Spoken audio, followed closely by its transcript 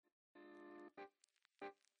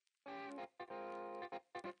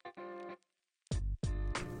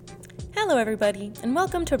Hello, everybody, and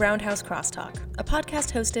welcome to Roundhouse Crosstalk, a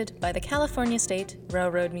podcast hosted by the California State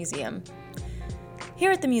Railroad Museum.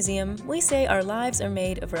 Here at the museum, we say our lives are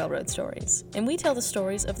made of railroad stories, and we tell the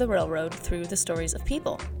stories of the railroad through the stories of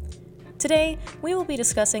people. Today, we will be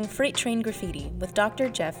discussing freight train graffiti with Dr.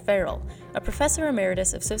 Jeff Farrell, a professor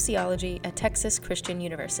emeritus of sociology at Texas Christian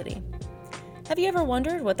University. Have you ever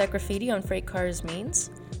wondered what that graffiti on freight cars means?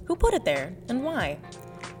 Who put it there, and why?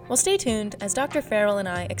 Well, stay tuned as Dr. Farrell and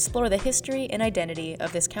I explore the history and identity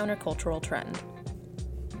of this countercultural trend.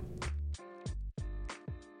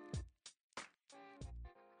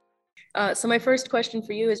 So my first question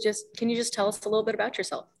for you is can you just tell us a little bit about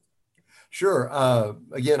yourself? Sure.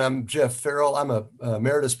 Again, I'm Jeff Farrell. I'm a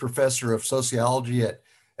emeritus professor of sociology at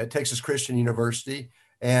Texas Christian University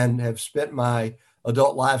and have spent my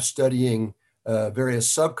adult life studying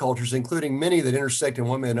various subcultures, including many that intersect in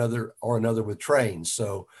one way or another with trains.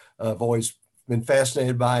 So I've always been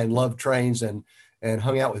fascinated by and loved trains and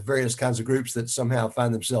hung out with various kinds of groups that somehow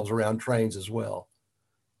find themselves around trains as well.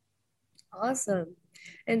 Awesome.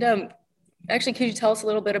 And actually, could you tell us a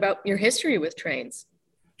little bit about your history with trains?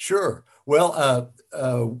 Sure. Well,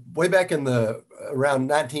 way back around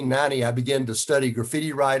 1990, I began to study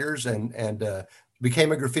graffiti writers and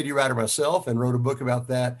became a graffiti writer myself and wrote a book about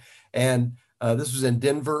that. And this was in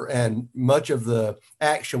Denver, and much of the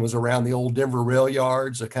action was around the old Denver rail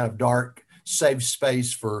yards, a kind of dark, safe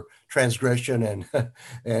space for transgression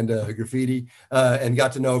and graffiti, and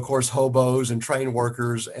got to know, of course, hobos and train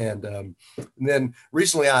workers. And then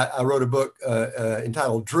recently I wrote a book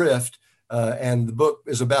entitled Drift, and the book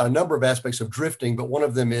is about a number of aspects of drifting, but one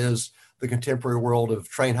of them is the contemporary world of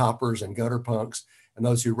train hoppers and gutter punks and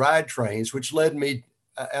those who ride trains, which led me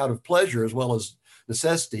out of pleasure as well as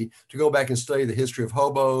necessity to go back and study the history of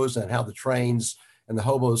hobos and how the trains and the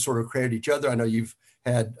hobos sort of created each other. I know you've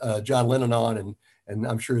had John Lennon on and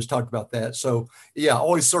I'm sure has talked about that. So yeah,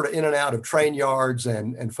 always sort of in and out of train yards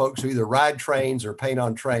and folks who either ride trains or paint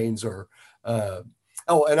on trains or, and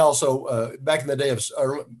also back in the day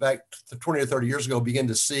back 20 or 30 years ago, began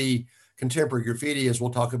to see contemporary graffiti, as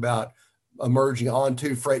we'll talk about, emerging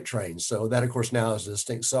onto freight trains. So that, of course, now is a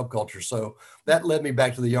distinct subculture. So that led me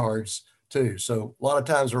back to the yards too. So a lot of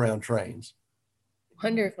times around trains.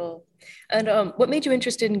 Wonderful. And what made you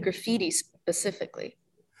interested in graffiti specifically?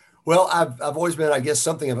 Well, I've always been, I guess,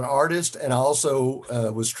 something of an artist, and I also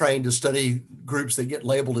was trained to study groups that get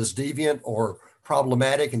labeled as deviant or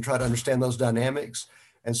problematic and try to understand those dynamics.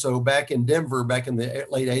 And so back in Denver, back in the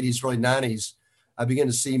late 80s, early 90s, I began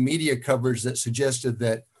to see media coverage that suggested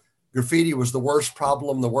that graffiti was the worst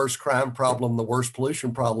problem, the worst crime problem, the worst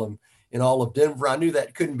pollution problem in all of Denver. I knew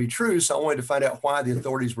that couldn't be true, so I wanted to find out why the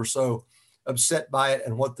authorities were so upset by it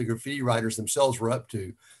and what the graffiti writers themselves were up to.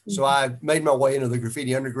 Mm-hmm. So I made my way into the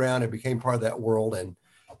graffiti underground and became part of that world and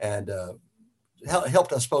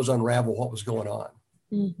helped, I suppose, unravel what was going on.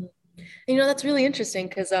 Mm-hmm. You know, that's really interesting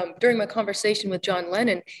because during my conversation with John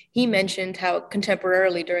Lennon, he mentioned how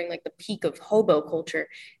contemporarily during like the peak of hobo culture,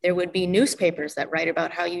 there would be newspapers that write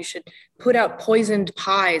about how you should put out poisoned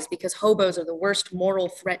pies because hobos are the worst moral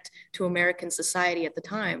threat to American society at the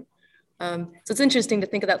time. So it's interesting to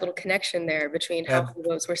think of that little connection there between how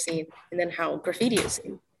hobos were seen and then how graffiti is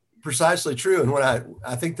seen. Precisely true. And when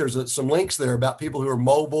I think there's some links there about people who are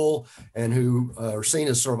mobile and who are seen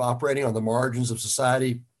as sort of operating on the margins of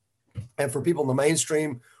society. And for people in the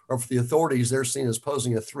mainstream or for the authorities, they're seen as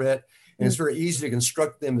posing a threat. And it's very easy to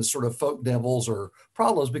construct them as sort of folk devils or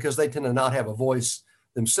problems because they tend to not have a voice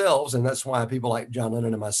themselves. And that's why people like John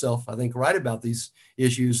Lennon and myself, I think, write about these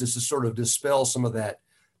issues, is to sort of dispel some of that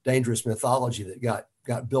dangerous mythology that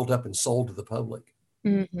got built up and sold to the public.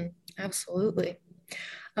 Mm-hmm. Absolutely.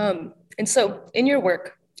 And so in your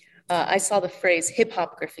work, I saw the phrase hip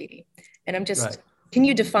hop graffiti, and I'm just... Right. Can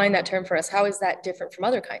you define that term for us? How is that different from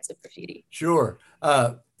other kinds of graffiti? Sure.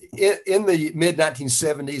 In the mid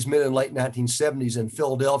and late 1970s in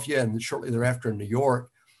Philadelphia and shortly thereafter in New York,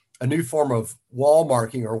 a new form of wall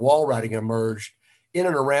marking or wall writing emerged in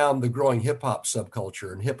and around the growing hip hop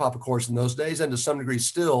subculture. And hip hop, of course, in those days, and to some degree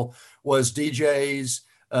still, was DJs,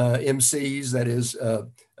 MCs, that is,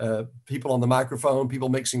 people on the microphone, people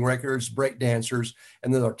mixing records, break dancers,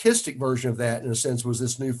 and the artistic version of that, in a sense, was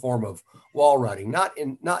this new form of wall writing, not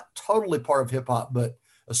totally part of hip hop, but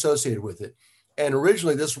associated with it. And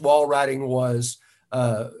originally, this wall writing was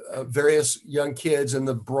various young kids in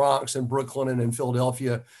the Bronx and Brooklyn and in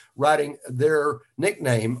Philadelphia writing their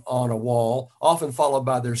nickname on a wall, often followed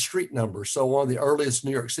by their street number. So one of the earliest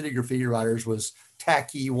New York City graffiti writers was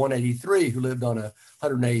Tacky 183, who lived on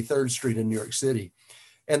 183rd Street in New York City.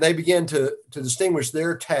 And they began to distinguish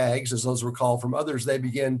their tags, as those were called, from others. They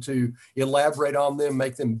began to elaborate on them,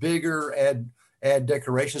 make them bigger, add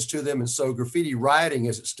decorations to them. And so graffiti writing,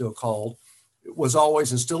 as it's still called, was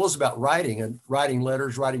always and still is about writing and writing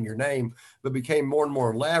letters, writing your name, but became more and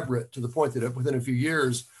more elaborate to the point that within a few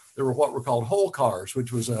years, there were what were called whole cars,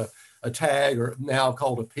 which was a tag, or now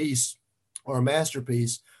called a piece or a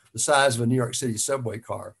masterpiece, the size of a New York City subway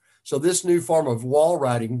car. So this new form of wall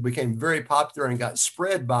writing became very popular and got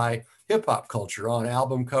spread by hip hop culture on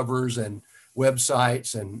album covers and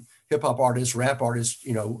websites, and hip hop artists, rap artists,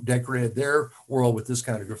 decorated their world with this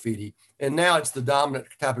kind of graffiti. And now it's the dominant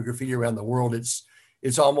type of graffiti around the world.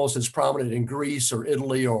 It's almost as prominent in Greece or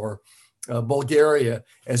Italy or Bulgaria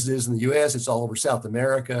as it is in the US. It's all over South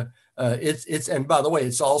America. And by the way,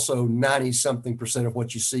 it's also 90-something% of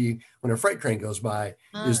what you see when a freight train goes by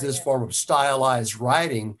is this form of stylized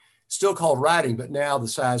writing, still called writing, but now the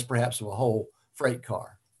size perhaps of a whole freight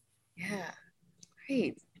car. Yeah,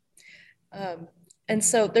 great. And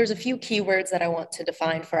so there's a few keywords that I want to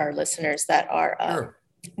define for our listeners that are Sure.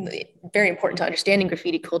 very important to understanding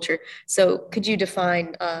graffiti culture. So could you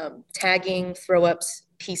define tagging, throw-ups,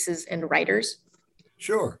 pieces, and writers?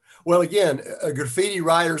 Sure. Well, again, graffiti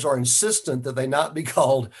writers are insistent that they not be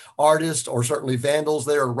called artists or certainly vandals.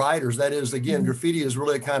 They are writers. That is, again, graffiti is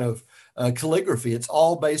really a kind of calligraphy. It's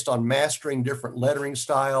all based on mastering different lettering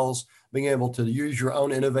styles, being able to use your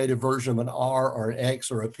own innovative version of an R or an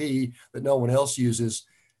X or a P that no one else uses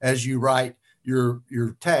as you write your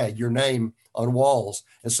tag, your name on walls.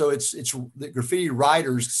 And so it's the graffiti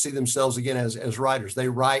writers see themselves again as writers. They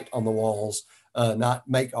write on the walls, not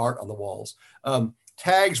make art on the walls.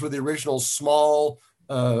 Tags with the original small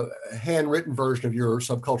handwritten version of your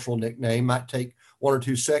subcultural nickname might take 1 or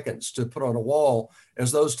 2 seconds to put on a wall.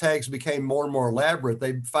 As those tags became more and more elaborate,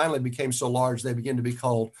 they finally became so large they began to be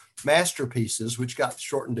called masterpieces, which got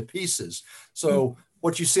shortened to pieces. So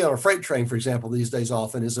what you see on a freight train, for example, these days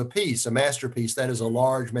often is a piece, a masterpiece. That is a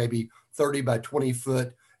large, maybe 30 by 20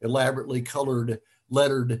 foot, elaborately colored,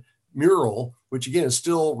 lettered mural, which again is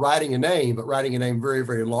still writing a name, but writing a name very,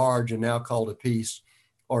 very large and now called a piece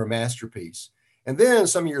or a masterpiece. And then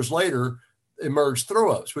some years later emerged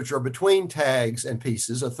throw-ups, which are between tags and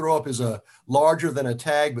pieces. A throw-up is a larger than a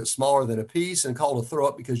tag, but smaller than a piece, and called a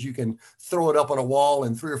throw-up because you can throw it up on a wall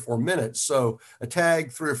in 3 or 4 minutes. So a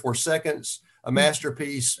tag, 3 or 4 seconds, a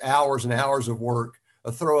masterpiece, hours and hours of work,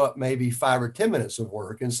 a throw-up, maybe 5 or 10 minutes of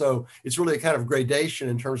work. And so it's really a kind of gradation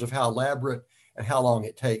in terms of how elaborate and how long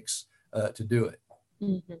it takes to do it.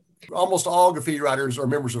 Mm-hmm. Almost all graffiti writers are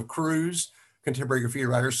members of crews, contemporary graffiti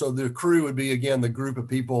writers. So the crew would be, again, the group of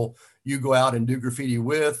people you go out and do graffiti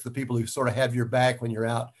with, the people who sort of have your back when you're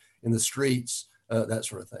out in the streets, that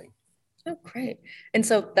sort of thing. Oh, great. And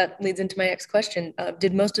so that leads into my next question.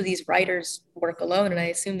 Did most of these writers work alone? And I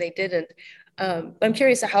assume they didn't. I'm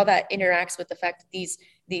curious how that interacts with the fact that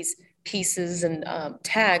these pieces and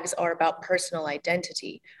tags are about personal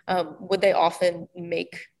identity. Would they often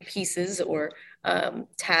make pieces or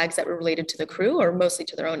tags that were related to the crew or mostly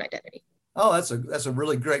to their own identity? Oh, that's a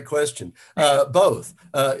really great question. Both.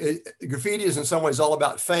 Graffiti is in some ways all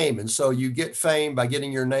about fame. And so you get fame by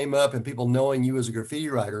getting your name up and people knowing you as a graffiti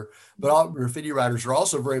writer. But all graffiti writers are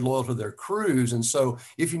also very loyal to their crews. And so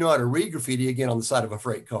if you know how to read graffiti, again, on the side of a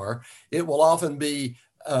freight car, it will often be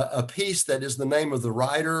a piece that is the name of the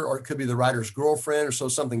writer, or it could be the writer's girlfriend, or so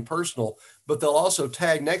something personal. But they'll also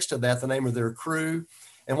tag next to that the name of their crew.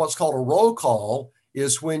 And what's called a roll call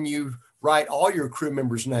is when you write all your crew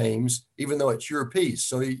members' names, even though it's your piece.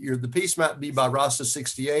 So the piece might be by Rasta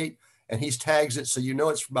 68, and he tags it so you know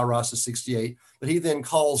it's by Rasta 68, but he then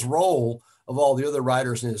calls roll of all the other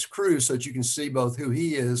writers in his crew so that you can see both who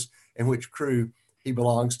he is and which crew he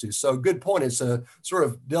belongs to. So good point. It's a sort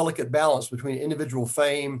of delicate balance between individual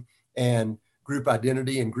fame and group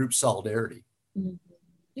identity and group solidarity. Mm-hmm.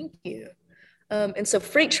 Thank you. And so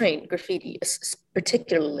freight train graffiti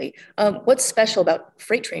particularly, what's special about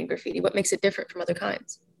freight train graffiti? What makes it different from other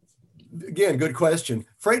kinds? Again, good question.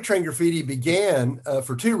 Freight train graffiti began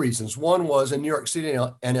for 2 reasons. One was in New York City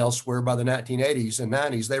and elsewhere by the 1980s and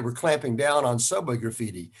 90s, they were clamping down on subway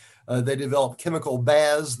graffiti. They developed chemical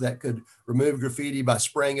baths that could remove graffiti by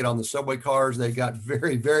spraying it on the subway cars. They got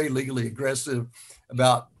very, very legally aggressive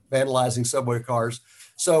about vandalizing subway cars.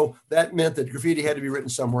 So that meant that graffiti had to be written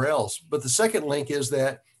somewhere else. But the second link is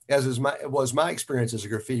that, as was my experience as a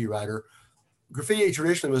graffiti writer, graffiti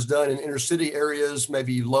traditionally was done in inner city areas,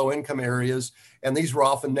 maybe low income areas. And these were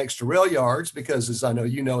often next to rail yards because, as I know,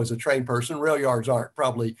 you know, as a train person, rail yards aren't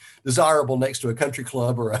probably desirable next to a country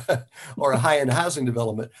club or a high-end housing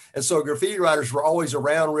development. And so graffiti writers were always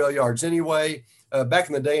around rail yards anyway. back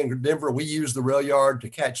in the day in Denver, we used the rail yard to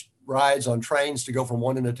catch rides on trains to go from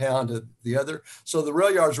one end of town to the other. So the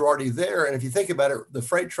rail yards were already there. And if you think about it, the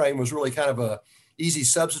freight train was really kind of a easy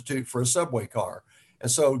substitute for a subway car. And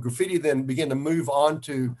so graffiti then began to move on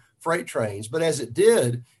to freight trains. But as it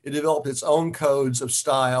did, it developed its own codes of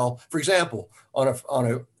style. For example,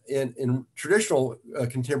 in traditional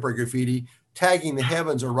contemporary graffiti, tagging the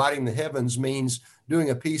heavens or writing the heavens means doing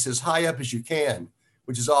a piece as high up as you can,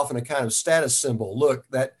 which is often a kind of status symbol. Look,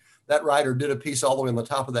 that writer did a piece all the way on the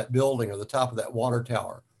top of that building or the top of that water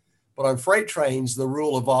tower. But on freight trains, the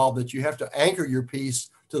rule evolved that you have to anchor your piece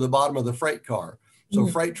to the bottom of the freight car. So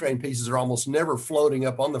freight train pieces are almost never floating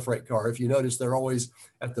up on the freight car. If you notice, they're always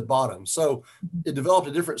at the bottom. So it developed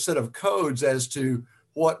a different set of codes as to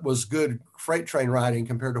what was good freight train writing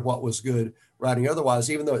compared to what was good writing otherwise,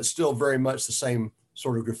 even though it's still very much the same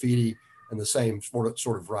sort of graffiti and the same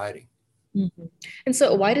sort of writing. Mm-hmm. And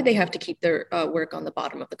so why did they have to keep their work on the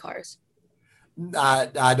bottom of the cars?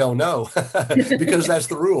 I don't know, because that's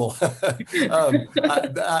the rule.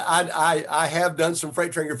 I have done some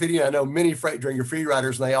freight train graffiti, and I know many freight train graffiti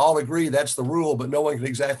writers, and they all agree that's the rule, but no one can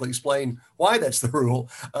exactly explain why that's the rule.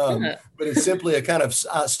 But it's simply a kind of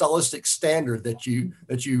stylistic standard that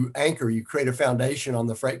you anchor, you create a foundation on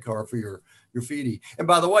the freight car for your graffiti. And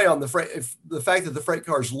by the way, on the fact that the freight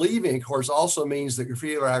car is leaving, of course, also means that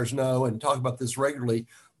graffiti writers know and talk about this regularly,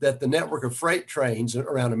 that the network of freight trains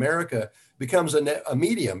around America becomes a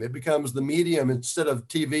medium. It becomes the medium instead of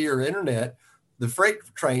TV or internet. The freight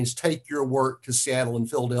trains take your work to Seattle and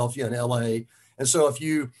Philadelphia and LA. And so if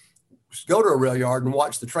you go to a rail yard and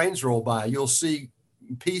watch the trains roll by, you'll see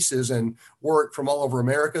pieces and work from all over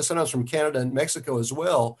America, sometimes from Canada and Mexico as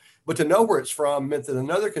well. But to know where it's from meant that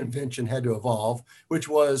another convention had to evolve, which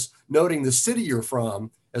was noting the city you're from,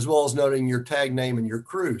 as well as noting your tag name and your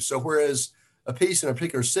crew. So whereas a piece in a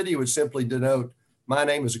particular city would simply denote my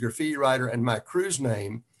name as a graffiti writer and my crew's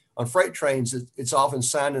name, on freight trains, it's often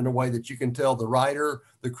signed in a way that you can tell the writer,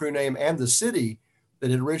 the crew name, and the city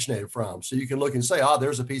that it originated from. So you can look and say,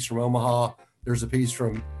 there's a piece from Omaha, there's a piece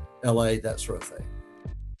from LA, that sort of thing.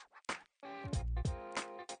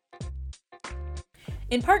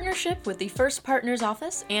 In partnership with the First Partners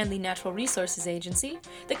Office and the Natural Resources Agency,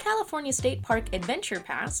 the California State Park Adventure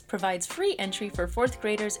Pass provides free entry for fourth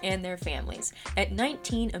graders and their families at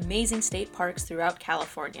 19 amazing state parks throughout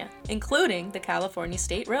California, including the California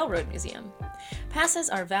State Railroad Museum. Passes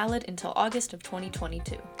are valid until August of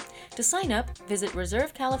 2022. To sign up, visit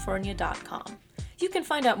reservecalifornia.com. You can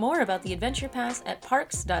find out more about the Adventure Pass at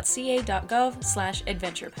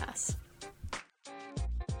parks.ca.gov/adventurepass.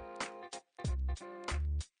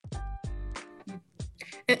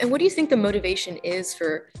 And what do you think the motivation is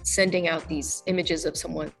for sending out these images of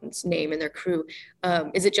someone's name and their crew?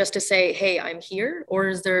 Is it just to say, hey, I'm here? Or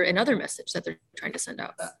is there another message that they're trying to send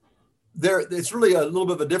out? It's really a little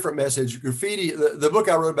bit of a different message. Graffiti, the book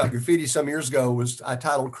I wrote about graffiti some years ago I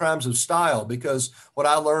titled Crimes of Style, because what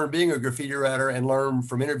I learned being a graffiti writer and learned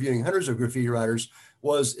from interviewing hundreds of graffiti writers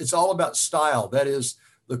was it's all about style. That is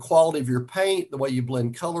the quality of your paint, the way you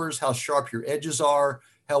blend colors, how sharp your edges are,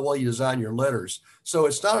 how well you design your letters. So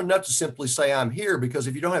it's not enough to simply say I'm here, because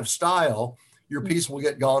if you don't have style, your piece will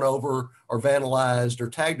get gone over or vandalized or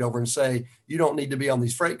tagged over and say, you don't need to be on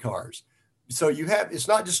these freight cars. So it's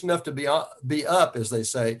not just enough to be up, as they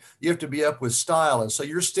say, you have to be up with style. And so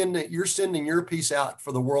you're sending your piece out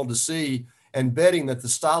for the world to see and betting that the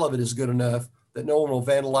style of it is good enough that no one will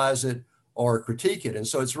vandalize it or critique it. And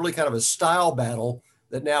so it's really kind of a style battle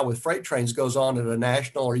that now with freight trains goes on at a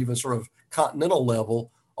national or even sort of continental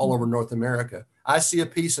level all over North America. I see a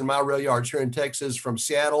piece in my rail yards here in Texas from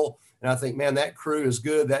Seattle, and I think, man, that crew is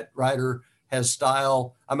good. That writer has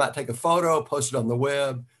style. I might take a photo, post it on the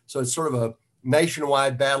web. So it's sort of a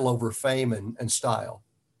nationwide battle over fame and style.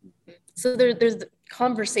 So there's the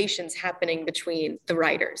conversations happening between the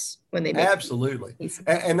writers when they make Absolutely.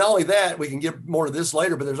 And not only that, we can get more to this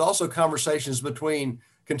later, but there's also conversations between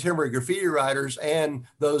contemporary graffiti writers and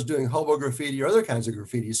those doing hobo graffiti or other kinds of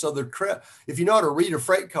graffiti. So if you know how to read a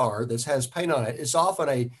freight car that has paint on it, it's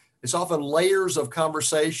often layers of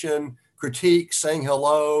conversation, critique, saying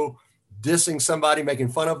hello, dissing somebody, making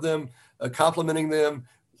fun of them, complimenting them,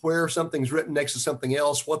 where something's written next to something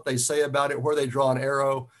else, what they say about it, where they draw an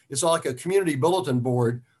arrow. It's like a community bulletin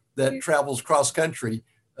board that travels cross country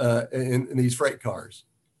in these freight cars.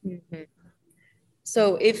 Mm-hmm.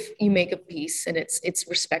 So if you make a piece and it's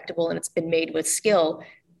respectable and it's been made with skill,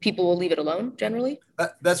 people will leave it alone generally?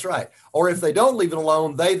 That's right. Or if they don't leave it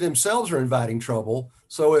alone, they themselves are inviting trouble.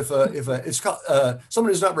 So if it's called,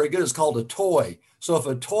 somebody who's not very good is called a toy. So if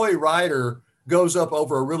a toy writer goes up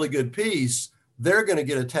over a really good piece, they're going to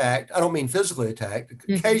get attacked. I don't mean physically attacked.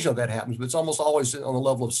 Occasionally that happens, but it's almost always on the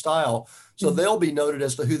level of style. So they'll be noted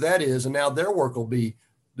as to who that is, and now their work will be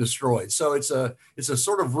destroyed. So it's a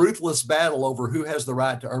sort of ruthless battle over who has the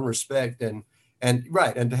right to earn respect and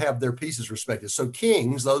to have their pieces respected. So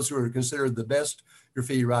kings, those who are considered the best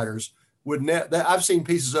graffiti writers, I've seen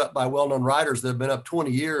pieces up by well-known writers that have been up 20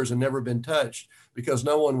 years and never been touched because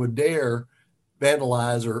no one would dare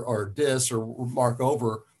vandalize or diss or mark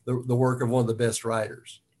over the work of one of the best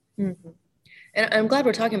writers. Mm-hmm. And I'm glad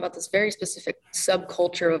we're talking about this very specific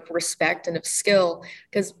subculture of respect and of skill,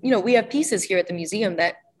 because, we have pieces here at the museum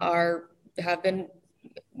that have been,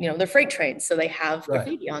 they're freight trains. So they have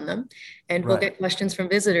graffiti on them, and we'll get questions from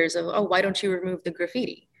visitors of, oh, why don't you remove the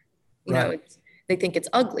graffiti? They think it's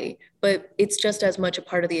ugly, but it's just as much a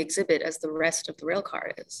part of the exhibit as the rest of the rail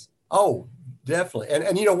car is. Oh, definitely.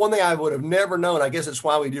 And one thing I would have never known, I guess it's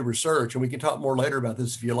why we do research, and we can talk more later about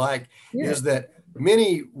this if you like, is that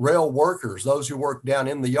many rail workers, those who work down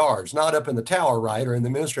in the yards, not up in the tower, right, or in the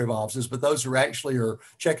administrative offices, but those who actually are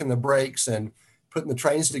checking the brakes and putting the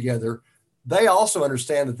trains together, they also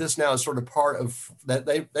understand that this now is sort of part of that.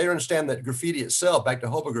 They understand that graffiti itself, back to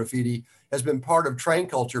hobo graffiti, has been part of train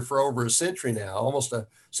culture for over a century now, almost a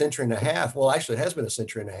century and a half. Well, actually, it has been a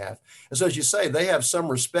century and a half. And so, as you say, they have some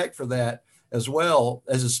respect for that as well.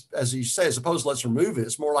 As you say, as opposed to let's remove it,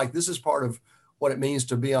 it's more like this is part of what it means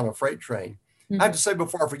to be on a freight train. I have to say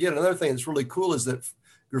before I forget, another thing that's really cool is that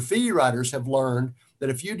graffiti writers have learned that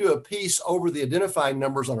if you do a piece over the identifying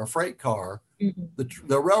numbers on a freight car,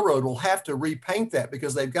 the railroad will have to repaint that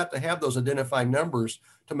because they've got to have those identifying numbers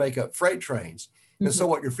to make up freight trains. And so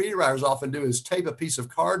what graffiti writers often do is tape a piece of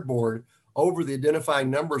cardboard over the identifying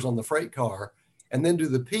numbers on the freight car and then do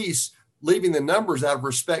the piece, leaving the numbers out of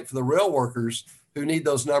respect for the rail workers who need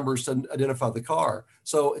those numbers to identify the car.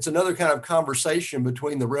 So it's another kind of conversation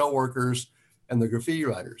between the rail workers and the graffiti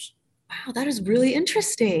writers. Wow, that is really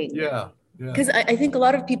interesting. Yeah. Because I think a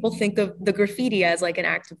lot of people think of the graffiti as like an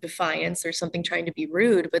act of defiance or something trying to be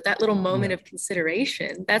rude, but that little moment of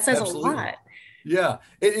consideration, that says a lot. Yeah,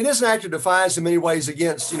 it is an act of defiance in many ways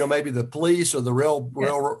against, maybe the police or the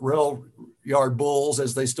rail yard bulls,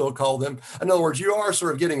 as they still call them. In other words, you are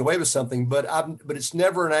sort of getting away with something, but it's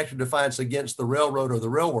never an act of defiance against the railroad or the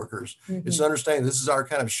rail workers. It's understanding this is our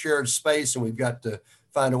kind of shared space, and we've got to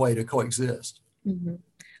find a way to coexist.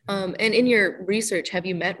 And in your research, have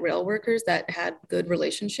you met rail workers that had good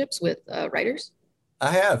relationships with writers?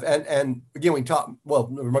 I have. And again,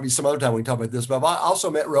 there might be some other time we can talk about this, but I also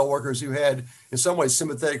met rail workers who had, in some ways,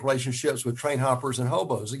 sympathetic relationships with train hoppers and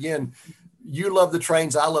hobos. Again, you love the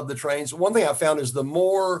trains, I love the trains. One thing I found is the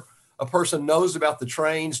more a person knows about the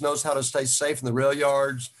trains, knows how to stay safe in the rail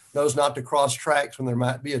yards, knows not to cross tracks when there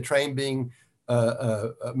might be a train being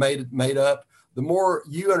made up, the more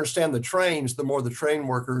you understand the trains, the more the train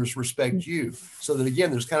workers respect you. So that, again,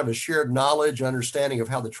 there's kind of a shared knowledge, understanding of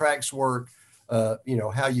how the tracks work, how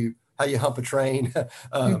you hump a train,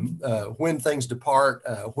 when things depart,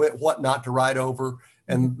 what not to ride over.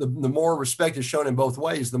 And the more respect is shown in both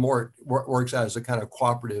ways, the more it works out as a kind of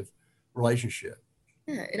cooperative relationship.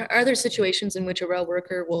 Yeah. And are there situations in which a rail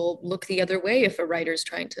worker will look the other way if a writer's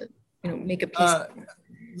trying to, make a piece?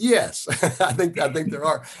 Yes, I think there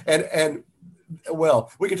are. And well,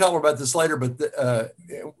 we can talk more about this later, but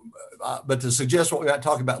to suggest what we might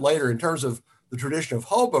talk about later in terms of the tradition of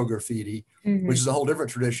hobo graffiti, which is a whole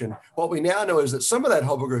different tradition. What we now know is that some of that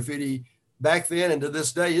hobo graffiti back then and to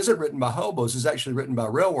this day isn't written by hobos, it's actually written by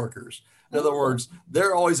rail workers. In other words,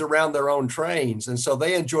 they're always around their own trains. And so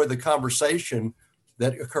they enjoy the conversation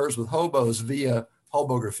that occurs with hobos via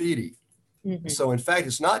hobo graffiti. So in fact,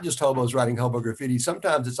 it's not just hobos writing hobo graffiti.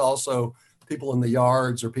 Sometimes it's also people in the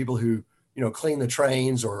yards or people who, clean the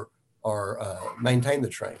trains or maintain the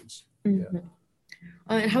trains.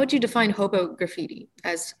 And how would you define hobo graffiti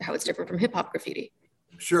as how it's different from hip hop graffiti?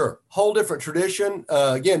 Sure. Whole different tradition.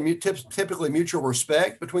 Again, typically mutual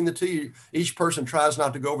respect between the two. Each person tries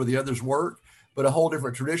not to go over the other's work, but a whole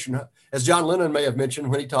different tradition. As John Lennon may have mentioned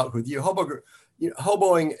when he talked with you,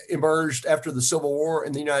 hoboing emerged after the Civil War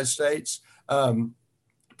in the United States,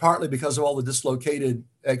 partly because of all the dislocated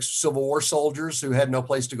ex-Civil War soldiers who had no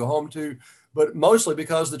place to go home to, but mostly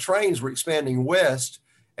because the trains were expanding west.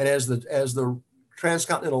 And as the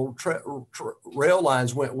transcontinental rail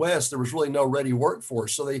lines went west, there was really no ready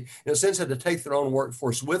workforce. So they, in a sense, had to take their own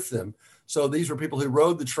workforce with them. So these were people who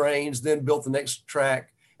rode the trains, then built the next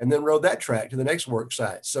track, and then rode that track to the next work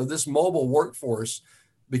site. So this mobile workforce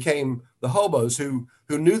became the hobos who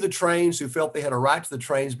knew the trains, who felt they had a right to the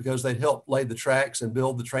trains because they'd helped lay the tracks and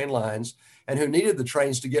build the train lines, and who needed the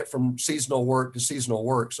trains to get from seasonal work to seasonal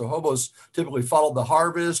work. So hobos typically followed the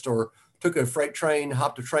harvest or took a freight train,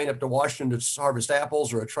 hopped a train up to Washington to harvest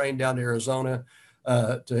apples, or a train down to Arizona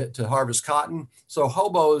to harvest cotton. So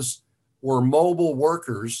hobos were mobile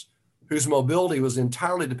workers whose mobility was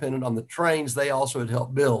entirely dependent on the trains they also had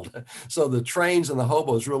helped build. So the trains and the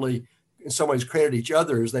hobos really, in some ways, created each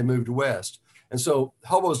other as they moved west. And so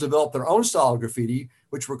hobos developed their own style of graffiti,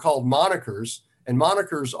 which were called monikers. And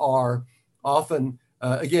monikers are often,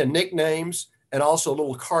 again, nicknames and also a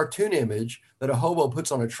little cartoon image that a hobo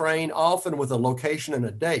puts on a train, often with a location and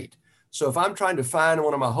a date. So if I'm trying to find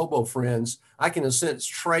one of my hobo friends, I can in a sense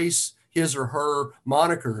trace his or her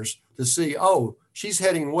monikers to see, oh, she's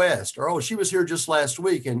heading west, or oh, she was here just last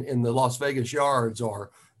week in the Las Vegas yards,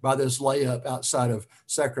 or by this layup outside of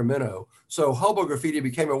Sacramento. So hobo graffiti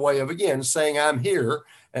became a way of, again, saying I'm here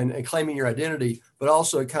and claiming your identity, but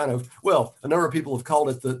also kind of, well, a number of people have called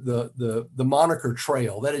it the moniker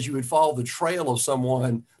trail. That is, you would follow the trail of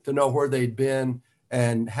someone to know where they'd been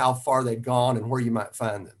and how far they'd gone and where you might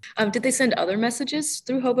find them. Did they send other messages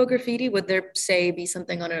through hobo graffiti? Would there, say, be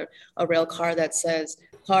something on a rail car that says,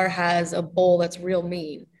 car has a bowl that's real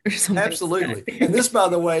mean, or something? Absolutely. And this, by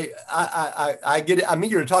the way, I get it. I'm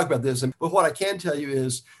eager to talk about this. But what I can tell you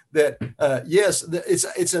is that, yes,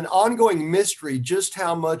 it's an ongoing mystery just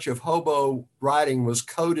how much of hobo writing was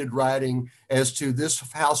coded writing as to this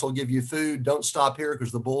house will give you food, don't stop here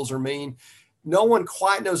because the bulls are mean. No one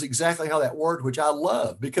quite knows exactly how that worked, which I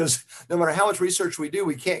love, because no matter how much research we do,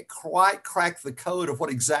 we can't quite crack the code of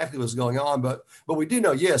what exactly was going on. But we do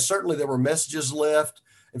know, yes, certainly there were messages left.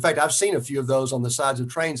 In fact, I've seen a few of those on the sides of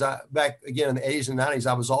trains. Back again in the 80s and 90s,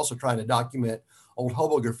 I was also trying to document old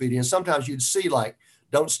hobo graffiti. And sometimes you'd see like,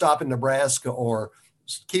 don't stop in Nebraska, or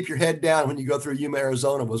keep your head down when you go through Yuma,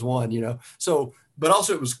 Arizona was one, So, but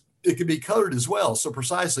also it could be coded as well. So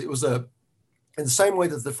precisely, it was in the same way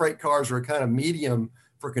that the freight cars are a kind of medium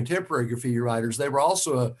for contemporary graffiti writers, they were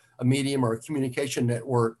also a medium or a communication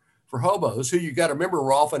network for hobos, who you got to remember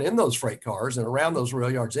were often in those freight cars and around those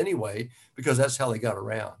rail yards anyway, because that's how they got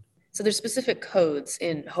around. So there's specific codes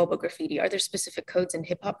in hobo graffiti. Are there specific codes in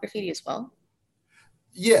hip hop graffiti as well?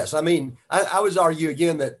 Yes. I mean, I would argue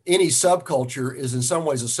again that any subculture is in some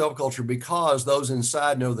ways a subculture because those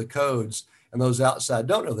inside know the codes and those outside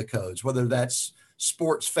don't know the codes, whether that's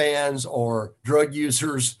sports fans or drug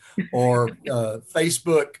users or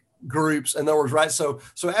Facebook groups. In other words, right? So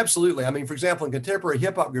absolutely. I mean, for example, in contemporary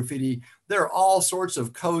hip hop graffiti, there are all sorts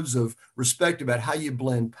of codes of respect about how you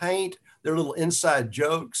blend paint. There are little inside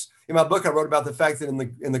jokes. In my book, I wrote about the fact that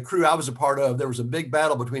in the crew I was a part of, there was a big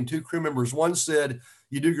battle between two crew members. One said,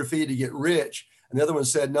 you do graffiti to get rich. And the other one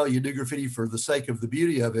said, no, you do graffiti for the sake of the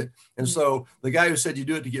beauty of it. And so the guy who said you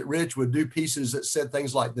do it to get rich would do pieces that said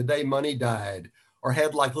things like the day money died, or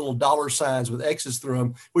had like little dollar signs with X's through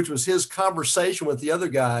them, which was his conversation with the other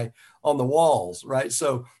guy on the walls, right?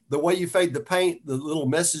 So the way you fade the paint, the little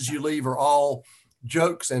messages you leave are all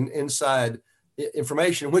jokes and inside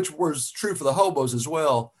information, which was true for the hobos as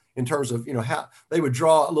well, in terms of, how they would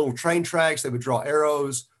draw little train tracks, they would draw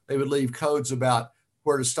arrows, they would leave codes about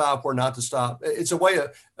where to stop, where not to stop. It's a way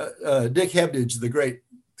Dick Hebdige, the great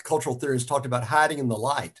cultural theorist, talked about hiding in the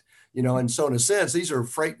light. And so in a sense, these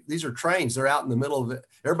are trains. They're out in the middle of it.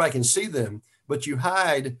 Everybody can see them, but you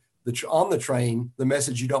hide on the train the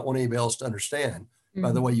message you don't want anybody else to understand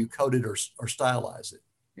by the way you code it or stylize it.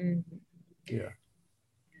 Mm-hmm. Yeah.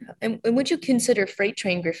 And would you consider freight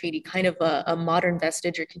train graffiti kind of a modern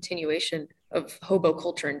vestige or continuation of hobo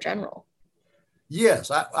culture in general?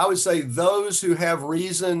 Yes, I would say those who have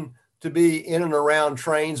reason to be in and around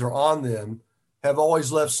trains or on them have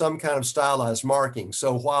always left some kind of stylized marking.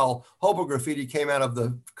 So while hobo graffiti came out of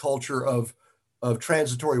the culture of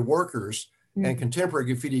transitory workers, and contemporary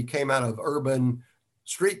graffiti came out of urban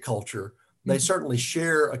street culture, they certainly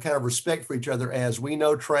share a kind of respect for each other, as we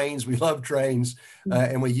know trains, we love trains,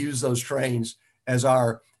 and we use those trains as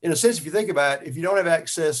in a sense, if you think about it, if you don't have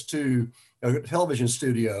access to a television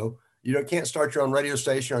studio, you can't start your own radio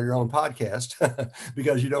station or your own podcast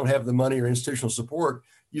because you don't have the money or institutional support.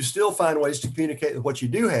 You still find ways to communicate with what you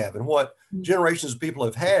do have, and what generations of people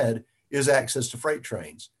have had is access to freight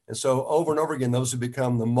trains. And so over and over again, those have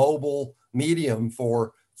become the mobile medium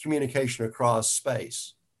for communication across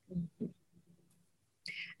space.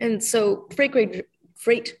 And so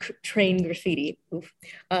freight train graffiti,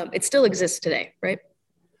 it still exists today, right?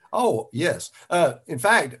 Oh, yes. In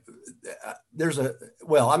fact,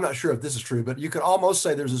 I'm not sure if this is true, but you could almost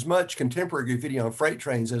say there's as much contemporary graffiti on freight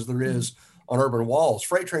trains as there is on urban walls.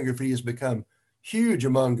 Freight train graffiti has become huge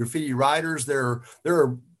among graffiti writers. There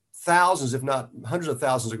are thousands, if not hundreds of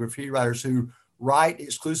thousands of graffiti writers who write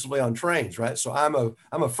exclusively on trains, right? So I'm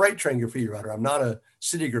a freight train graffiti writer. I'm not a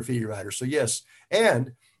city graffiti writer. So yes.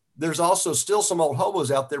 And there's also still some old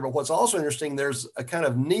hobos out there, but what's also interesting, there's a kind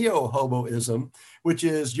of neo-hoboism, which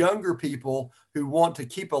is younger people who want to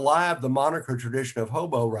keep alive the moniker tradition of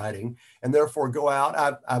hobo riding and therefore go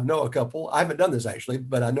out. I know a couple, I haven't done this actually,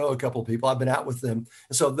 but I know a couple of people, I've been out with them.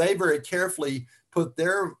 And so they very carefully put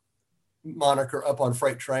their moniker up on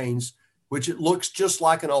freight trains, which it looks just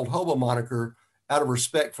like an old hobo moniker out of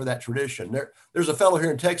respect for that tradition. There's a fellow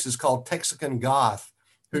here in Texas called Texican Goth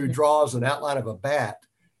who draws an outline of a bat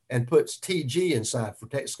and puts TG inside for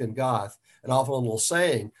Texican Goth, and often a little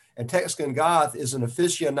saying. And Texican Goth is an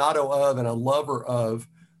aficionado of and a lover of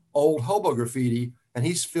old hobo graffiti. And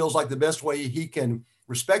he feels like the best way he can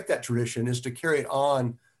respect that tradition is to carry it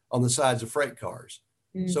on the sides of freight cars.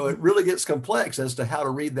 Mm-hmm. So it really gets complex as to how to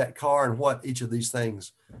read that car and what each of these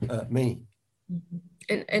things mean. Mm-hmm.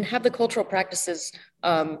 And have the cultural practices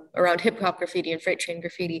around hip hop graffiti and freight train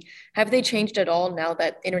graffiti, have they changed at all now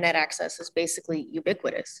that internet access is basically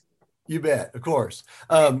ubiquitous? You bet, of course.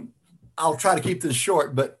 I'll try to keep this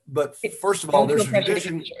short, but first of all, there's a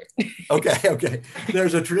tradition. Okay.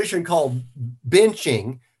 There's a tradition called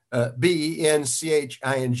benching,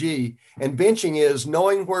 BENCHING, and benching is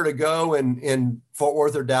knowing where to go in Fort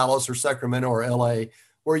Worth or Dallas or Sacramento or LA,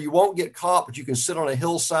 where you won't get caught, but you can sit on a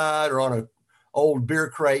hillside or on a old beer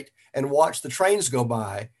crate and watch the trains go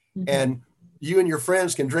by. Mm-hmm. And you and your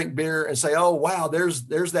friends can drink beer and say, oh, wow, there's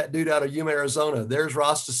that dude out of Yuma, Arizona. There's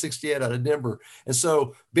Rasta 68 out of Denver. And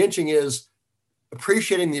so benching is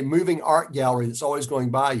appreciating the moving art gallery that's always going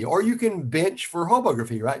by you. Or you can bench for hobo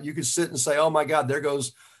graffiti, right? You can sit and say, oh my God, there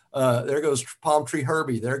goes Palm Tree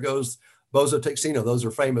Herbie. There goes Bozo Texino. Those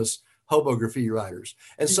are famous hobo graffiti writers.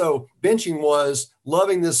 And so benching was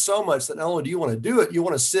loving this so much that not only do you want to do it, you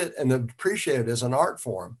want to sit and appreciate it as an art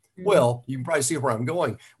form. Mm-hmm. Well, you can probably see where I'm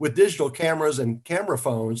going. With digital cameras and camera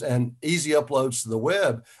phones and easy uploads to the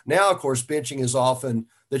web, now, of course, benching is often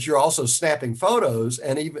that you're also snapping photos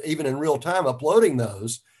and even in real time uploading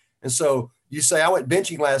those. And so you say, I went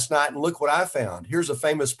benching last night and look what I found. Here's a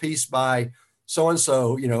famous piece by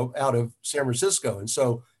so-and-so, out of San Francisco. And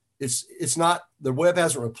so it's not, the web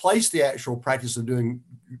hasn't replaced the actual practice of doing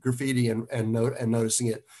graffiti and noticing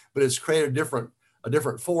it, but it's created a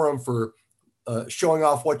different forum for showing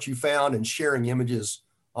off what you found and sharing images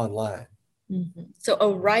online. Mm-hmm. So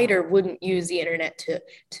a writer wouldn't use the internet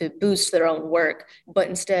to boost their own work, but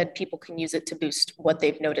instead people can use it to boost what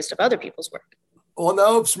they've noticed of other people's work. Well,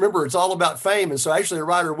 no, remember, it's all about fame. And so actually a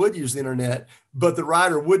writer would use the internet, but the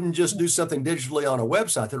writer wouldn't just do something digitally on a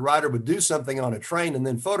website. The writer would do something on a train and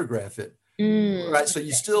then photograph it. Right. So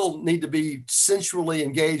you still need to be sensually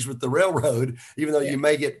engaged with the railroad, even though you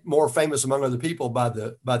may get more famous among other people by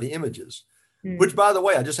the images, which, by the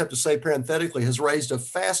way, I just have to say parenthetically, has raised a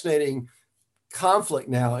fascinating conflict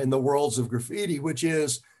now in the worlds of graffiti, which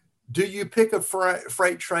is, do you pick a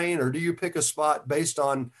freight train or do you pick a spot based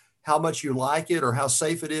on how much you like it or how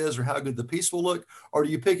safe it is or how good the piece will look? Or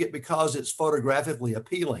do you pick it because it's photographically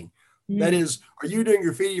appealing? That is, are you doing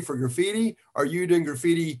graffiti for graffiti? Or are you doing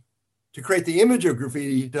graffiti to create the image of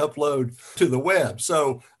graffiti to upload to the web?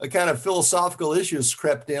 So a kind of philosophical issue has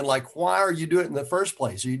crept in, like, why are you doing it in the first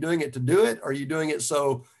place? Are you doing it to do it? Or are you doing it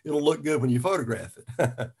so it'll look good when you photograph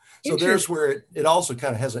it? So there's where it also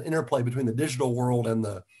kind of has an interplay between the digital world and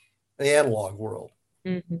the analog world.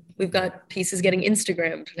 Mm-hmm. We've got pieces getting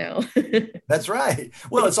Instagrammed now. That's right.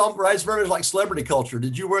 Well, it's all right. It's very much like celebrity culture.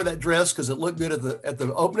 Did you wear that dress because it looked good at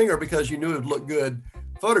the opening, or because you knew it would look good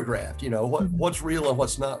photographed? What's real and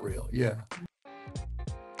what's not real? Yeah.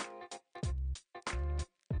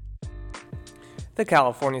 The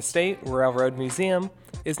California State Railroad Museum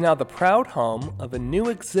is now the proud home of a new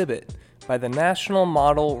exhibit by the National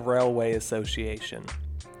Model Railway Association.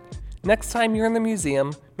 Next time you're in the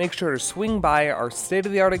museum, make sure to swing by our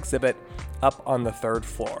state-of-the-art exhibit up on the 3rd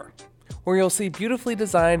floor, where you'll see beautifully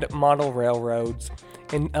designed model railroads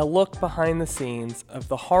and a look behind the scenes of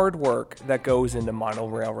the hard work that goes into model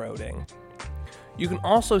railroading. You can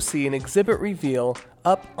also see an exhibit reveal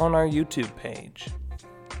up on our YouTube page.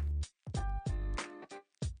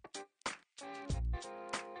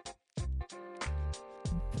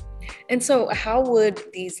 And so how would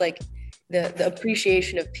these, the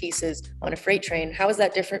appreciation of pieces on a freight train, how is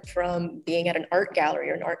that different from being at an art gallery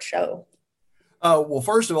or an art show? Well,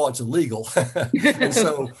 first of all, it's illegal. And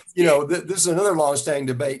so, this is another long-standing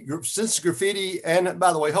debate. Since graffiti, and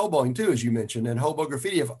by the way, hoboing too, as you mentioned, and hobo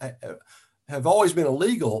graffiti have always been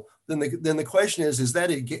illegal, then the question is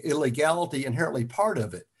that illegality inherently part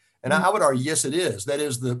of it? And I would argue, yes, it is. That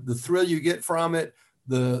is the thrill you get from it,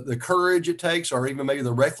 the courage it takes, or even maybe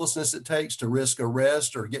the recklessness it takes to risk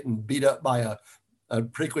arrest or getting beat up by a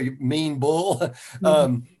particularly mean bull.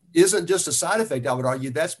 isn't just a side effect, I would argue.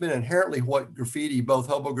 That's been inherently what graffiti, both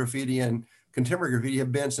hobo graffiti and contemporary graffiti,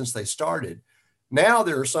 have been since they started. Now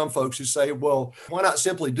there are some folks who say, well, why not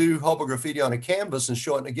simply do hobo graffiti on a canvas and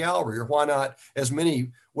show it in a gallery? Or why not, as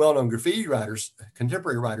many well-known graffiti writers,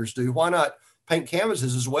 contemporary writers do, why not paint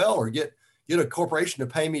canvases as well, or get a corporation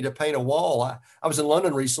to pay me to paint a wall? I was in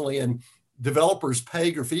London recently, and developers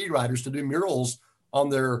pay graffiti writers to do murals on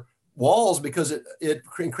their walls because it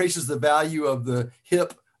increases the value of the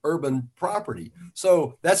hip urban property.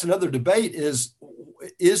 So that's another debate: is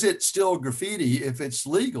it still graffiti if it's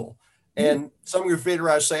legal? And some graffiti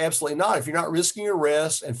writers say absolutely not. If you're not risking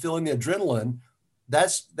arrest and feeling the adrenaline,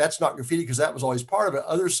 that's not graffiti, because that was always part of it.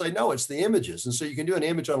 Others say no, it's the images. And so you can do an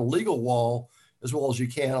image on a legal wall as well as you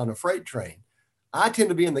can on a freight train. I tend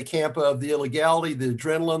to be in the camp of the illegality, the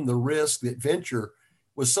adrenaline, the risk, the adventure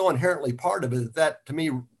was so inherently part of it that to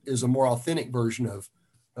me is a more authentic version of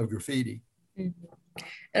graffiti. Mm-hmm.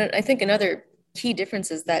 And I think another key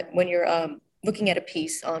difference is that when you're looking at a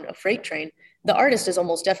piece on a freight train, the artist is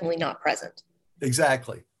almost definitely not present.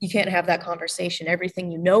 Exactly. You can't have that conversation.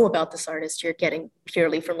 Everything you know about this artist, you're getting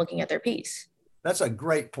purely from looking at their piece. That's a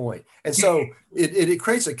great point. And so it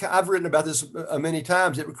creates I've written about this many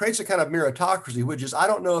times, it creates a kind of meritocracy, which is, I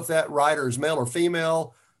don't know if that writer is male or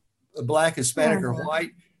female, Black, Hispanic, or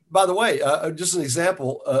white. By the way, just an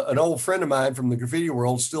example, an old friend of mine from the graffiti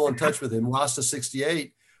world, still in touch with him,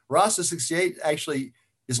 Rasta68. Rasta68 actually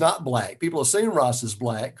is not Black. People assume Rasta is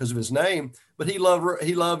Black because of his name, but he loved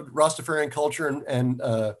Rastafarian culture and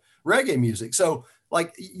reggae music. So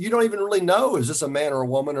like, you don't even really know, is this a man or a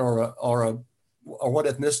woman or what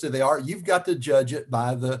ethnicity they are? You've got to judge it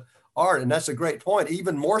by the art. And that's a great point,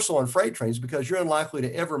 even more so on freight trains, because you're unlikely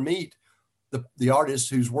to ever meet the artist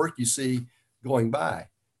whose work you see going by.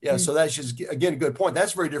 Yeah. So that's just, again, a good point.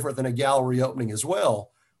 That's very different than a gallery opening as well,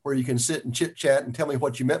 where you can sit and chit chat and tell me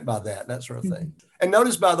what you meant by that and that sort of thing. And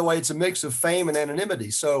notice, by the way, it's a mix of fame and anonymity.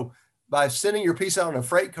 So by sending your piece out on a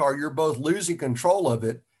freight car, you're both losing control of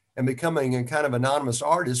it and becoming a kind of anonymous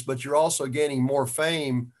artist, but you're also gaining more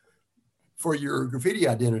fame for your graffiti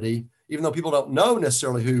identity, even though people don't know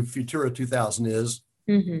necessarily who Futura 2000 is.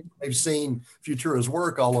 Mm-hmm. They've seen Futura's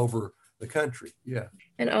work all over the country. Yeah.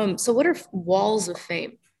 And so what are walls of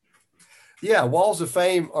fame? Yeah, walls of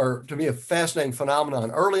fame are, to me, a fascinating phenomenon.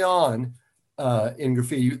 Early on in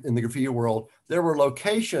the graffiti world, there were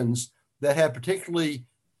locations that had particularly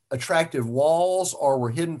attractive walls or were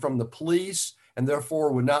hidden from the police, and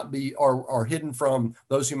therefore would not be, or hidden from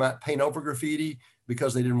those who might paint over graffiti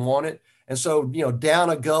because they didn't want it. And so, down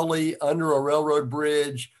a gully, under a railroad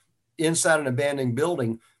bridge, inside an abandoned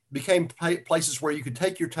building, became places where you could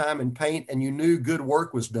take your time and paint, and you knew good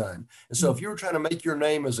work was done. And so if you were trying to make your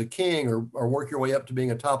name as a king or work your way up to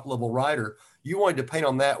being a top level writer, you wanted to paint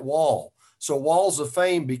on that wall. So walls of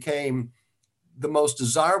fame became the most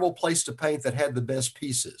desirable place to paint that had the best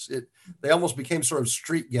pieces. They almost became sort of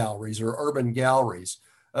street galleries or urban galleries.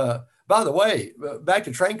 By the way, back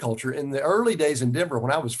to train culture, in the early days in Denver,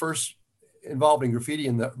 when I was first involved in graffiti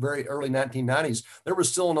in the very early 1990s, there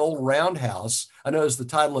was still an old roundhouse. I know it's the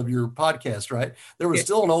title of your podcast, right? There was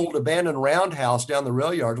still an old abandoned roundhouse down the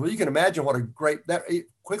rail yards. Well, you can imagine what it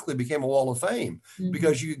quickly became a wall of fame,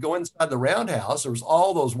 because you could go inside the roundhouse. There was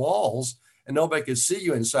all those walls and nobody could see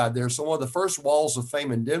you inside there. So one of the first walls of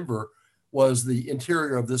fame in Denver was the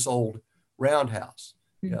interior of this old roundhouse.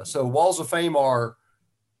 Yeah. So walls of fame are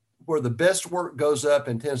where the best work goes up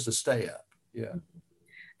and tends to stay up. Yeah.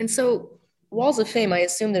 And so walls of fame, I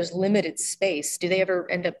assume there's limited space. Do they ever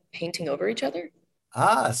end up painting over each other?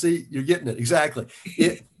 See, you're getting it. Exactly.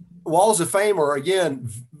 Walls of fame are, again,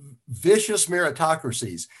 vicious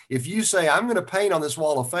meritocracies. If you say, I'm going to paint on this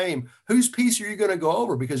wall of fame, whose piece are you going to go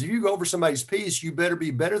over? Because if you go over somebody's piece, you better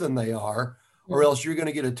be better than they are, or else you're going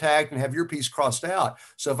to get attacked and have your piece crossed out.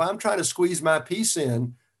 So if I'm trying to squeeze my piece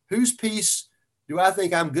in, whose piece do I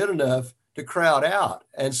think I'm good enough to crowd out?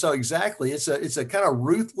 And so exactly, it's a kind of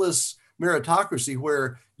ruthless meritocracy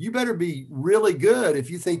where you better be really good if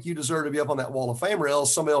you think you deserve to be up on that wall of fame, or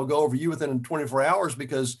else somebody will go over you within 24 hours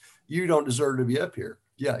because you don't deserve to be up here.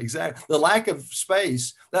 Yeah, exactly. The lack of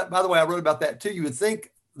space, that, by the way, I wrote about that too. You would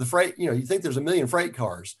think the freight, you think there's a million freight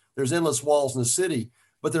cars, there's endless walls in the city,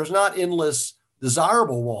 but there's not endless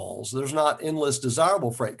desirable walls. There's not endless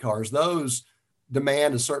desirable freight cars. Those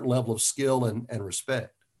demand a certain level of skill and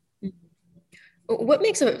respect. What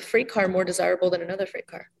makes a freight car more desirable than another freight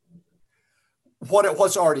car?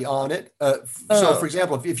 What's already on it. So for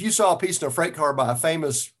example, if you saw a piece in a freight car by a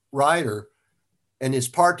famous rider and it's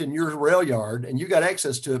parked in your rail yard and you got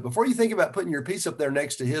access to it, before you think about putting your piece up there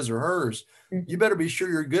next to his or hers, you better be sure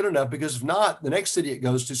you're good enough, because if not, the next city it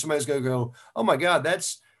goes to, somebody's going to go, oh my God,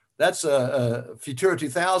 that's that's a Futura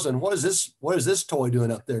 2000. What is this toy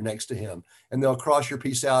doing up there next to him? And they'll cross your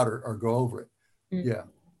piece out or go over it. Mm-hmm. Yeah.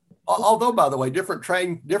 Although, by the way, different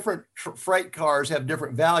freight cars have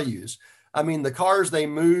different values. I mean, the cars they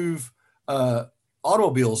move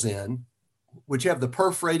automobiles in, which have the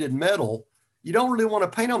perforated metal, you don't really want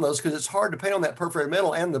to paint on those because it's hard to paint on that perforated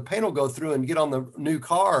metal, and the paint will go through and get on the new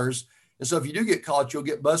cars. And so if you do get caught, you'll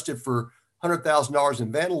get busted for $100,000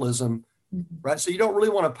 in vandalism, right? So you don't really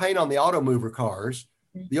want to paint on the auto mover cars.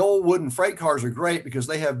 The old wooden freight cars are great because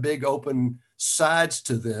they have big open sides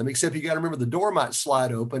to them, except you got to remember the door might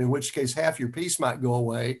slide open, in which case half your piece might go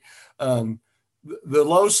away. The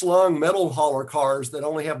low slung metal hauler cars that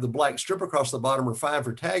only have the black strip across the bottom are fine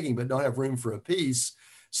for tagging, but don't have room for a piece.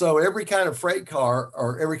 So every kind of freight car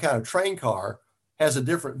or every kind of train car has a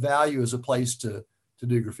different value as a place to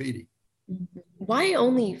do graffiti. Why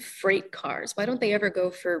only freight cars? Why don't they ever go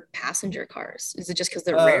for passenger cars? Is it just because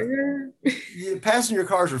they're rare? Passenger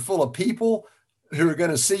cars are full of people who are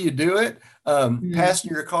going to see you do it.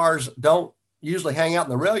 Passenger cars don't usually hang out in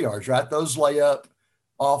the rail yards, right? Those lay up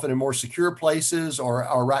often in more secure places or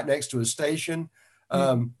are right next to a station.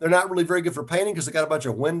 They're not really very good for painting because they got a bunch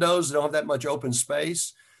of windows. They don't have that much open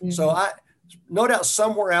space. So no doubt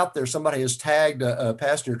somewhere out there, somebody has tagged a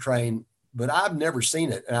passenger train, but I've never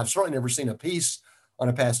seen it. And I've certainly never seen a piece on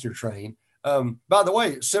a passenger train. By the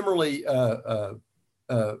way, similarly,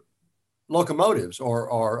 locomotives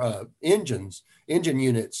or engine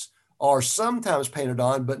units are sometimes painted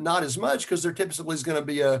on, but not as much because there typically is going to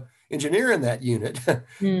be a engineer in that unit.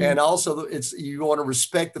 And also you want to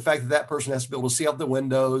respect the fact that that person has to be able to see out the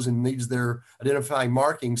windows and needs their identifying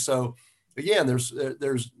markings. So again,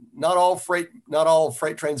 there's not all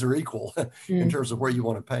freight trains are equal in terms of where you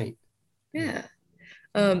want to paint. Yeah.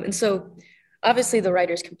 And so obviously the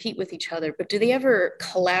writers compete with each other, but do they ever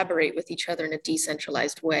collaborate with each other in a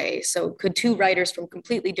decentralized way? So could two writers from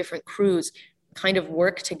completely different crews kind of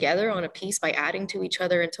work together on a piece by adding to each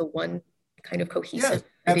other into one kind of cohesive? Yes,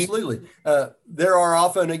 absolutely. There are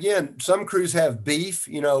often, again, some crews have beef.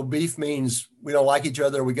 Beef means we don't like each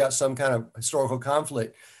other. We got some kind of historical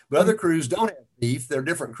conflict. But other crews don't have beef. They're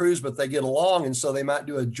different crews, but they get along. And so they might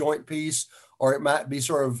do a joint piece, or it might be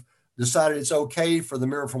sort of decided it's okay for the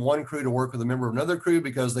member from one crew to work with a member of another crew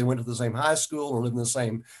because they went to the same high school or live in the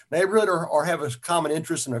same neighborhood or have a common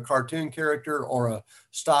interest in a cartoon character or a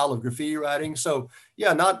style of graffiti writing. So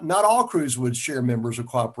yeah, not all crews would share members or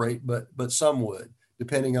cooperate, but some would,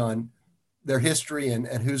 depending on their history and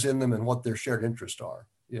who's in them and what their shared interests are.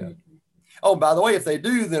 Yeah. Oh, by the way, if they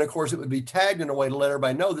do, then of course it would be tagged in a way to let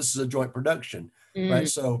everybody know this is a joint production, right?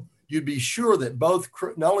 So you'd be sure that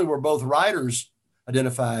not only were both writers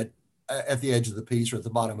identified at the edge of the piece or at the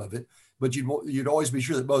bottom of it, but you'd always be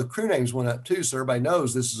sure that both crew names went up too, so everybody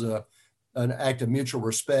knows this is an act of mutual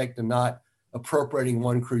respect and not appropriating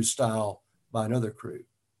one crew's style by another crew.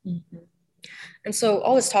 And so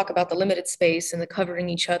all this talk about the limited space and the covering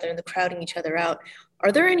each other and the crowding each other out,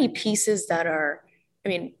 are there any pieces that are,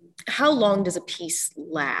 how long does a piece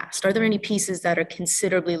last? Are there any pieces that are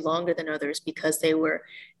considerably longer than others because they were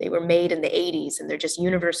made in the 80s and they're just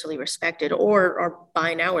universally respected, or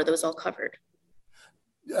by now are those all covered?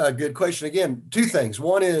 Good question. Again, two things.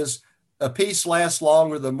 One is a piece lasts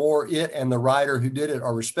longer the more it and the writer who did it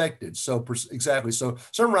are respected. So exactly. So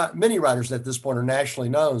many writers at this point are nationally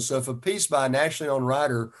known. So if a piece by a nationally known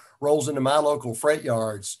writer rolls into my local freight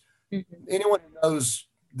yards, anyone who knows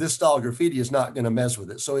this style of graffiti is not going to mess with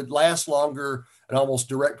it. So it lasts longer in almost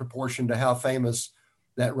direct proportion to how famous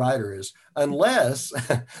that writer is, unless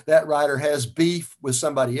that writer has beef with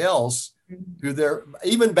somebody else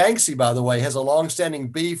even Banksy, by the way, has a longstanding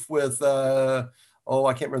beef with, I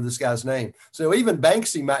can't remember this guy's name. So even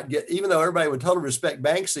Banksy might even though everybody would totally respect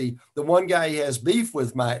Banksy, the one guy he has beef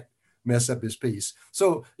with might mess up his piece.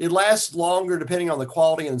 So it lasts longer depending on the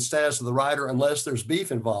quality and status of the writer, unless there's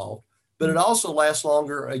beef involved. But it also lasts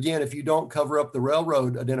longer, again, if you don't cover up the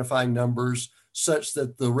railroad identifying numbers such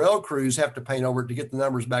that the rail crews have to paint over it to get the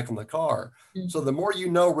numbers back on the car. So the more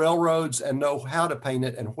you know railroads and know how to paint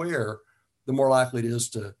it and where, the more likely it is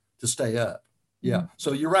to stay up. Yeah.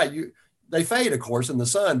 So you're right. They fade, of course, in the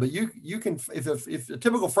sun, but you can, if a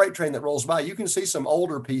typical freight train that rolls by, you can see some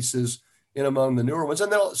older pieces in among the newer ones.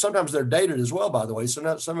 And sometimes they're dated as well, by the way.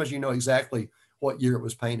 So sometimes you know exactly what year it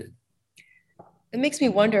was painted. It makes me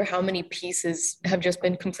wonder how many pieces have just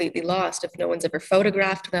been completely lost if no one's ever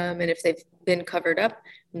photographed them, and if they've been covered up,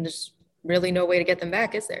 and there's really no way to get them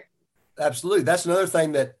back, is there? Absolutely. That's another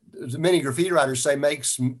thing that many graffiti writers say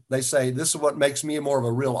they say this is what makes me more of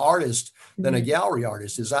a real artist than a gallery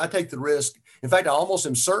artist, is I take the risk. In fact, I almost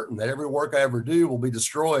am certain that every work I ever do will be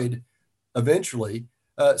destroyed eventually.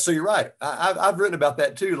 So you're right. I've written about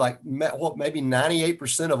that too. Like maybe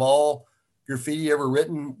 98% of all graffiti ever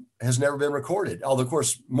written has never been recorded. Although, of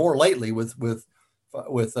course, more lately with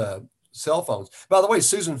cell phones. By the way,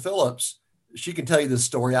 Susan Phillips, she can tell you this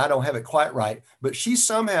story. I don't have it quite right, but she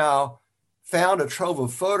somehow found a trove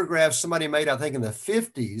of photographs somebody made, I think, in the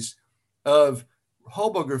 50s of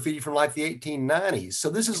hobo graffiti from like the 1890s. So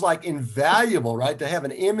this is like invaluable, right? To have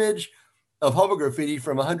an image of hobo graffiti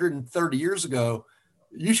from 130 years ago.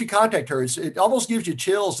 You should contact her. It almost gives you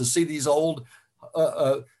chills to see these old,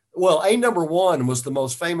 well, A Number One was the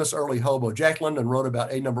most famous early hobo. Jack London wrote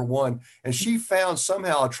about A Number One, and she found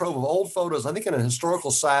somehow a trove of old photos, I think in a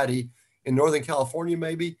historical society in Northern California,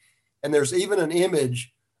 maybe. And there's even an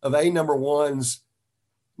image of A Number One's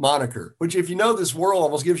moniker, which, if you know this world,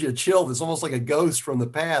 almost gives you a chill. It's almost like a ghost from the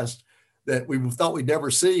past that we thought we'd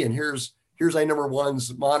never see. And here's A Number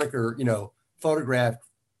One's moniker, photographed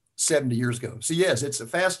 70 years ago. So yes, it's a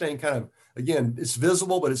fascinating kind of, again, it's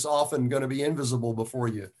visible, but it's often going to be invisible before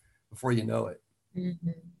you know it.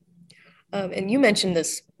 Mm-hmm. And you mentioned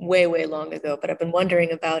this way, way long ago, but I've been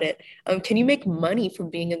wondering about it. Can you make money from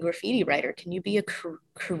being a graffiti writer? Can you be a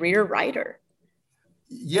career writer?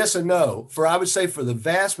 Yes and no. I would say for the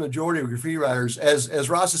vast majority of graffiti writers, as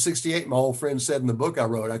Rasa 68, my old friend, said in the book I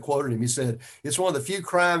wrote, I quoted him. He said, it's one of the few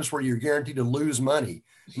crimes where you're guaranteed to lose money.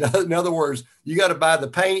 In other words, you got to buy the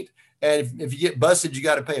paint, and if you get busted, you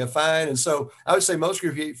got to pay a fine. And so I would say most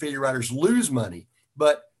graffiti writers lose money.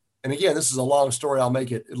 And again, this is a long story. I'll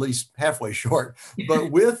make it at least halfway short.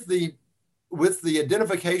 But with the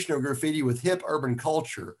identification of graffiti with hip urban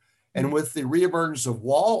culture and with the reemergence of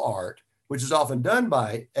wall art, which is often done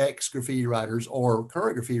by ex-graffiti writers or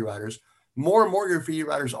current graffiti writers, more and more graffiti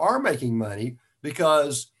writers are making money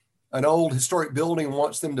because an old historic building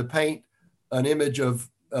wants them to paint an image of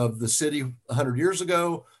the city 100 years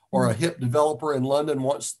ago, or a hip developer in London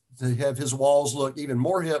wants to have his walls look even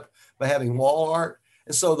more hip by having wall art.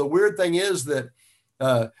 And so the weird thing is that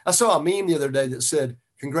I saw a meme the other day that said,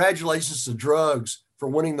 congratulations to drugs for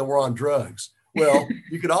winning the war on drugs. Well,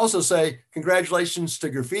 you could also say congratulations to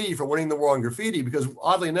graffiti for winning the war on graffiti, because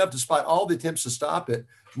oddly enough, despite all the attempts to stop it,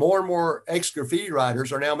 more and more ex-graffiti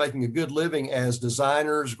writers are now making a good living as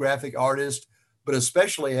designers, graphic artists, but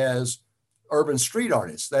especially as urban street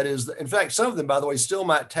artists. That is, in fact, some of them, by the way, still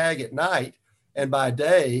might tag at night and by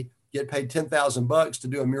day get paid $10,000 to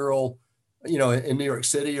do a mural, in New York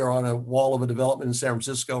City or on a wall of a development in San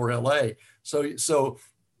Francisco or LA. So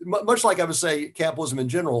much like I would say capitalism in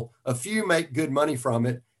general, a few make good money from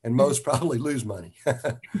it and most probably lose money.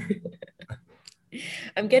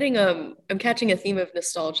 I'm catching a theme of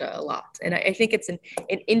nostalgia a lot. And I think it's an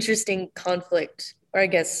interesting conflict, or I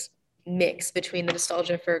guess mix, between the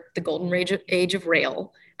nostalgia for the golden age of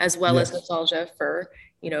rail, as well as nostalgia for,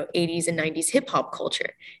 80s and 90s hip hop culture.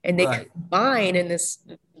 And they combine in this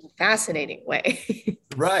fascinating way.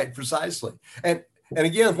 Right, precisely. And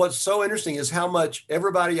again, what's so interesting is how much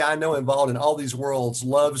everybody I know involved in all these worlds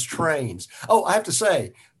loves trains. Oh, I have to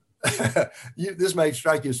say, this may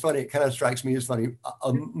strike you as funny. It kind of strikes me as funny.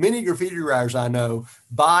 Many graffiti writers I know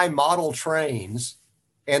buy model trains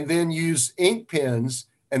and then use ink pens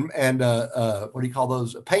and what do you call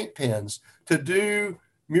those? Paint pens to do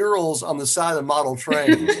murals on the side of the model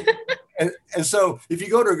trains. And so if you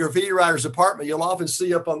go to a graffiti writer's apartment, you'll often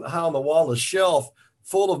see up high on the wall a shelf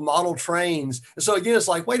full of model trains. And so again, it's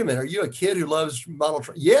like, wait a minute, are you a kid who loves model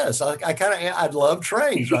trains? Yes, I love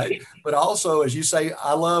trains, right? But also, as you say,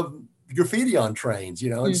 I love graffiti on trains,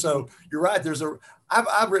 And so you're right.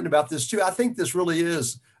 I've written about this too. I think this really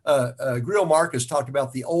is, Greil Marcus talked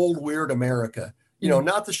about the old weird America,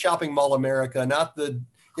 not the shopping mall America, not the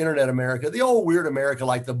internet America, the old weird America,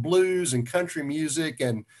 like the blues and country music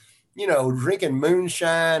and, drinking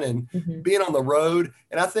moonshine and being on the road.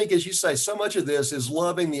 And I think, as you say, so much of this is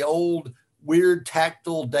loving the old, weird,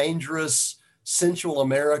 tactile, dangerous, sensual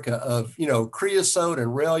America of, creosote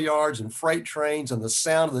and rail yards and freight trains and the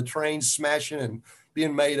sound of the trains smashing and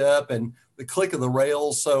being made up and the click of the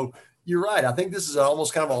rails. So you're right. I think this is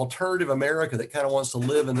almost kind of alternative America that kind of wants to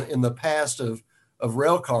live in the past of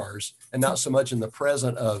rail cars and not so much in the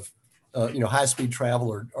present of, high-speed travel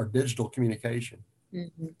or digital communication.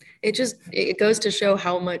 Mm-hmm. It goes to show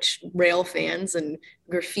how much rail fans and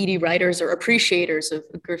graffiti writers or appreciators of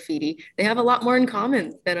graffiti, they have a lot more in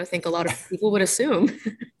common than I think a lot of people would assume.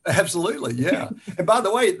 Absolutely, yeah. And by the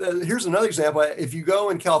way, here's another example. If you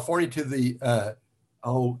go in California to the,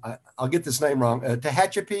 I'll get this name wrong,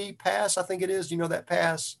 Tehachapi Pass, I think it is. Do you know that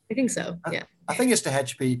pass? I think so, yeah. I think it's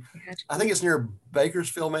Tehachapi. I think it's near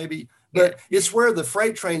Bakersfield, maybe. But it's where the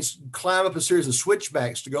freight trains climb up a series of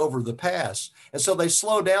switchbacks to go over the pass. And so they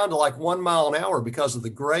slow down to like 1 mile an hour because of the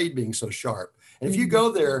grade being so sharp. And if you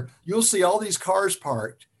go there, you'll see all these cars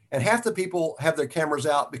parked, and half the people have their cameras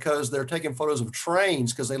out because they're taking photos of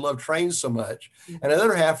trains because they love trains so much. And the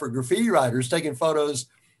other half are graffiti writers taking photos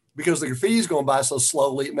because the graffiti is going by so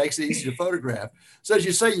slowly, it makes it easy to photograph. So as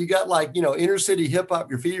you say, you got like, inner city hip hop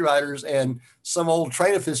graffiti writers and some old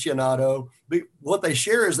train aficionado. What they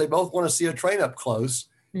share is they both want to see a train up close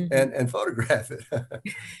and photograph it.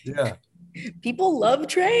 Yeah. People love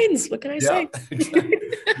trains. What can I say?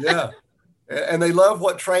 Yeah. And they love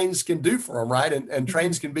what trains can do for them, right? And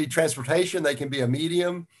trains can be transportation. They can be a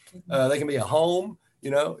medium. They can be a home,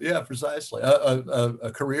 Yeah, precisely.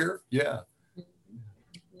 A career. Yeah.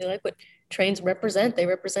 They like what trains represent. They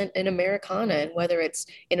represent an Americana, and whether it's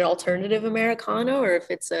in an alternative Americana or if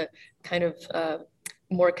it's a kind of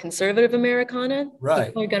more conservative Americana, right,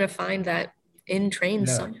 people are going to find that in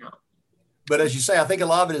trains somehow. But as you say, I think a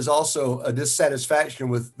lot of it is also a dissatisfaction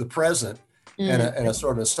with the present and a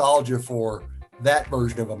sort of nostalgia for that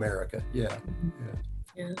version of America. Yeah.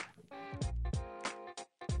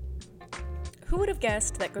 Who would have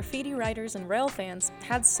guessed that graffiti writers and rail fans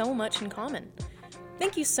had so much in common?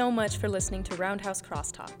 Thank you so much for listening to Roundhouse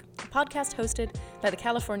Crosstalk, a podcast hosted by the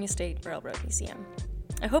California State Railroad Museum.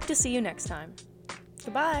 I hope to see you next time.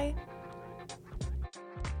 Goodbye.